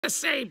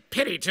Say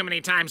pity too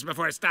many times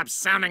before it stops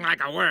sounding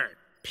like a word.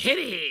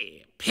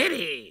 Pity,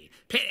 pity,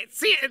 pity.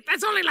 See,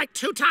 that's only like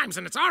 2 times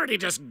and it's already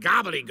just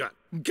gobbledygook.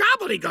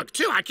 Gobbledygook,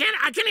 too. I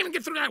can't even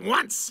get through that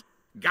once.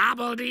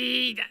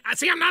 Gobbledy.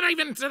 See, I'm not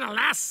even to the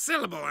last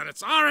syllable and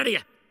it's already...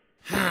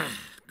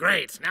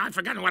 Great, now I've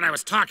forgotten what I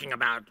was talking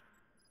about.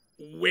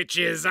 Which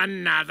is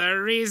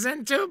another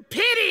reason to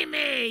pity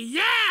me.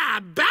 Yeah,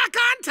 back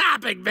on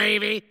topic,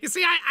 baby. You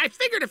see, I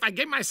figured if I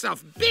gave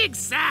myself big,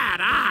 sad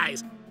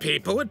eyes,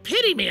 people would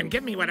pity me and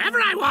give me whatever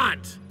I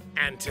want.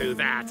 And to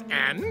that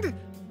end,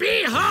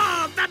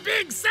 behold the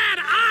big, sad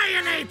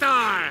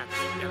Eye-inator.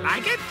 You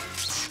like it?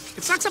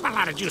 It sucks up a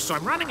lot of juice, so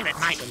I'm running it at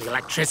night when the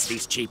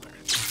electricity's cheaper.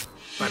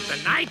 But the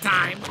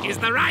nighttime is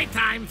the right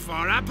time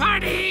for a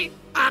party.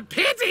 A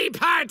pity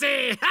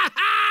party! Ha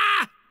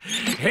ha!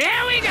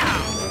 Here we go!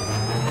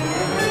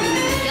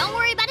 Don't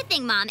worry about a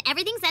thing, Mom.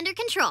 Everything's under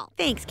control.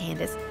 Thanks,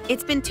 Candace.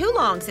 It's been too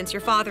long since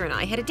your father and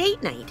I had a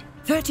date night.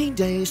 13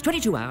 days,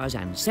 22 hours,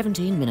 and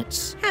 17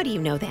 minutes. How do you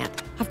know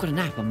that? I've got an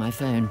app on my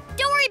phone.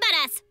 Don't worry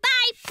about us.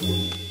 Bye!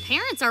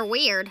 Parents are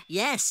weird.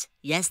 Yes,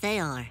 they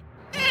are.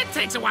 It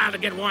takes a while to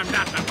get warmed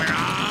up, but we're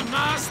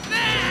almost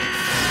there!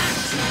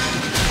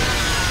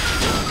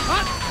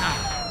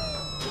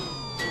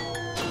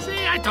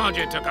 See, I told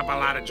you it took up a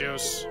lot of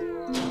juice.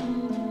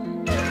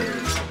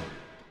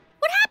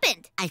 What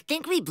happened? I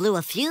think we blew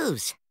a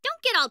fuse.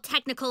 Don't get all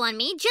technical on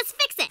me. Just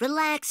fix it.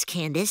 Relax,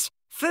 Candace.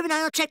 Ferb and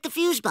I will check the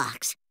fuse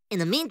box. In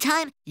the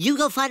meantime, you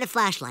go find a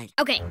flashlight.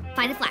 Okay,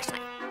 find a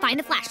flashlight. Find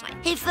a flashlight.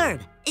 Hey,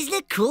 Ferb, isn't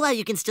it cool how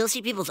you can still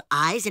see people's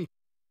eyes and...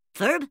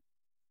 Ferb?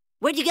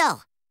 Where'd you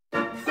go?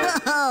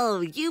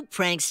 Oh, you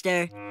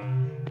prankster.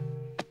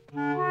 I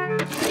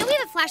know we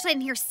have a flashlight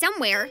in here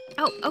somewhere.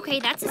 Oh, okay,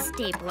 that's a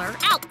stapler.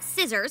 Ow,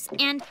 scissors.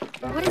 And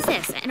what is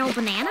this, an old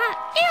banana?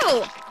 Ew!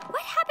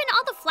 What happened to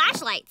all the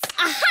flashlights?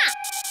 Aha!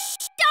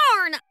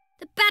 Darn!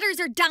 The batteries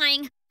are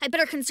dying. I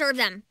better conserve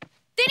them.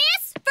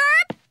 Phineas?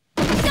 Ferb?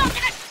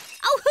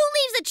 Oh, who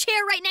leaves a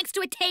chair right next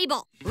to a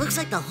table? Looks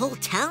like the whole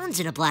town's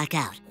in a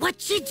blackout.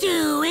 What you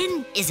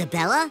doing?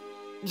 Isabella?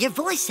 Your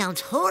voice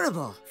sounds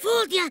horrible.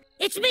 Fooled ya?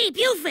 It's me,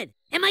 Buford.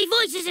 And my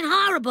voice isn't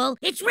horrible,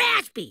 it's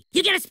raspy.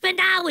 You gotta spend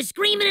hours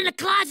screaming in the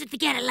closet to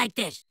get it like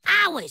this.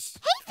 Hours.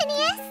 Hey,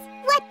 Phineas.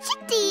 What you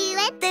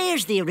doing?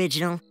 There's the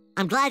original.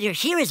 I'm glad you're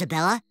here,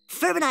 Isabella.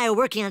 Ferb and I are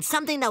working on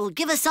something that will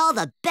give us all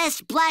the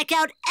best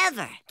blackout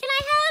ever. Can I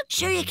help?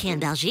 Sure you can,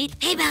 Baljeet.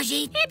 Hey,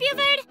 Baljeet. Hey,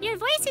 Buford. Your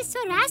voice is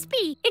so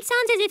raspy. It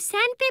sounds as if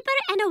sandpaper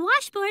and a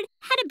washboard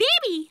had a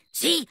baby.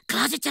 See,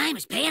 closet time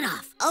is paying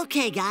off.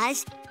 Okay,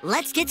 guys,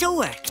 let's get to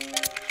work.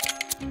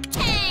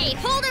 Hey,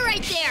 hold it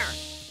right there.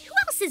 Who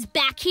else is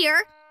back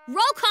here?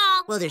 Roll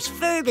call. Well, there's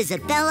Ferb,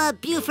 Isabella,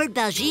 Buford,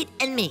 Baljeet,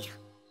 and me.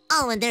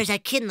 Oh, and there's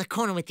that kid in the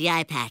corner with the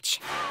eye patch.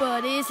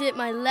 But is it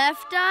my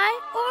left eye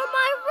or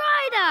my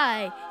right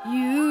eye?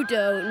 You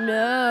don't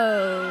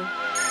know.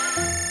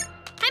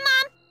 Hi,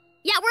 Mom.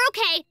 Yeah, we're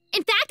okay.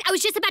 In fact, I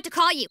was just about to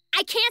call you.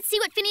 I can't see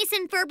what Phineas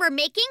and Ferb are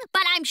making,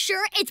 but I'm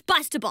sure it's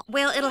bustable.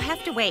 Well, it'll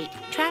have to wait.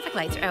 Traffic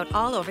lights are out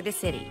all over the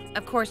city.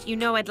 Of course, you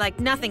know I'd like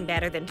nothing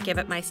better than to give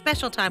up my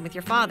special time with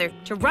your father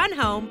to run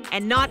home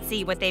and not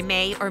see what they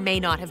may or may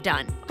not have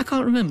done. I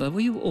can't remember. Were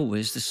you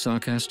always this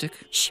sarcastic?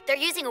 Shh, they're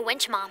using a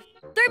winch, Mom.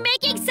 They're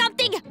making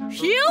something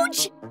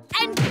huge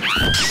and...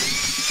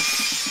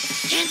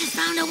 Kansas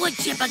found a wood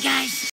chipper, guys.